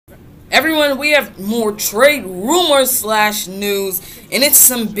Everyone, we have more trade rumors slash news, and it's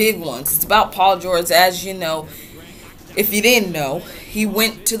some big ones. It's about Paul George. As you know, if you didn't know, he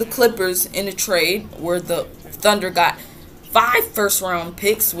went to the Clippers in a trade where the Thunder got 5 first-round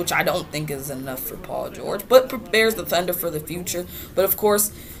picks, which I don't think is enough for Paul George, but prepares the Thunder for the future. But of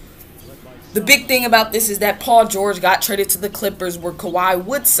course, the big thing about this is that Paul George got traded to the Clippers where Kawhi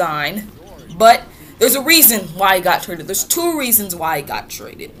would sign, but there's a reason why he got traded. There's 2 reasons why he got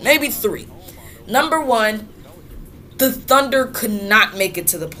traded. Maybe 3. Number 1, the Thunder could not make it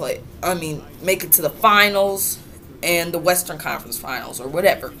to the finals and the Western Conference Finals or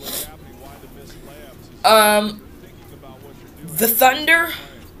whatever. The Thunder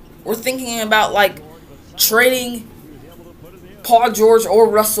were thinking about trading Paul George or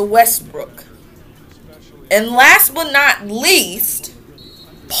Russell Westbrook. And last but not least,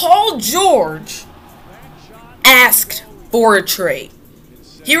 Paul George asked for a trade.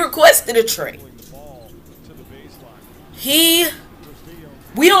 He requested a trade. We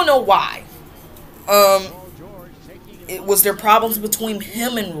don't know why. Was there problems between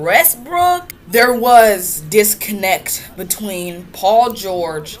him and Westbrook? There was disconnect between Paul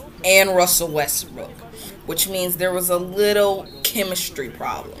George and Russell Westbrook, which means there was a little chemistry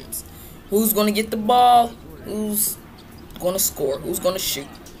problems. Who's going to get the ball? Who's going to score? Who's going to shoot?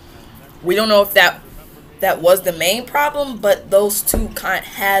 We don't know if that was the main problem, but those two kind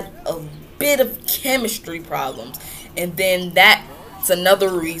of had a bit of chemistry problems. And then that's another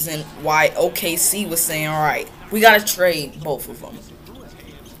reason why OKC was saying, all right, we got to trade both of them.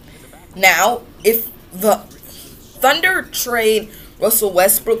 Now, if the Thunder trade Russell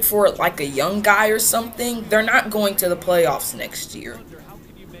Westbrook for a young guy or something, they're not going to the playoffs next year.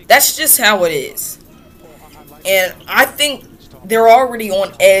 That's just how it is. And I think they're already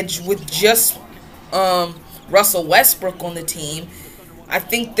on edge with just Russell Westbrook on the team. I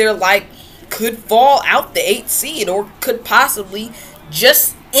think they're could fall out the 8th seed or could possibly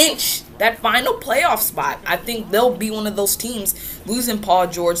just inch that final playoff spot. I think they'll be one of those teams losing Paul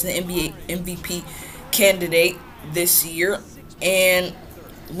George, the NBA MVP candidate this year, and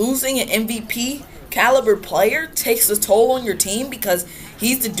losing an MVP caliber player takes a toll on your team because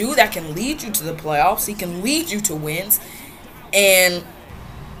he's the dude that can lead you to the playoffs. He can lead you to wins. And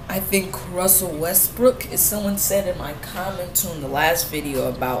I think Russell Westbrook, as someone said in my comment on the last video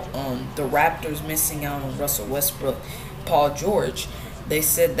about the Raptors missing out on Russell Westbrook, Paul George, they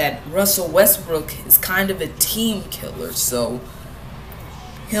said that Russell Westbrook is kind of a team killer. So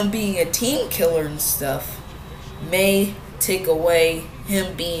him being a team killer and stuff may take away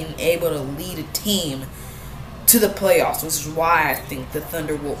him being able to lead a team to the playoffs, which is why I think the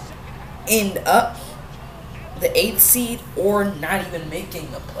Thunder will end up the 8th seed or not even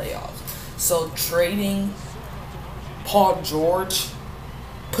making the playoffs. So trading Paul George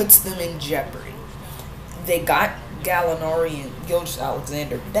puts them in jeopardy. They got Gallinari and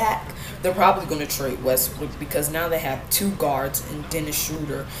Gilgeous-Alexander back. They're probably going to trade Westbrook because now they have 2 guards in Dennis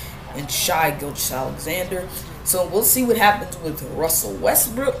Schroeder and Shai Gilgeous-Alexander. So we'll see what happens with Russell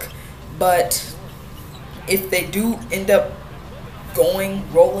Westbrook. But if they do end up rolling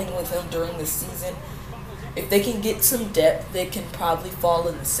with him during the season, if they can get some depth, they can probably fall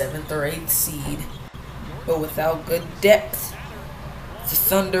in the 7th or 8th seed. But without good depth, the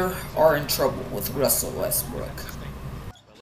Thunder are in trouble with Russell Westbrook.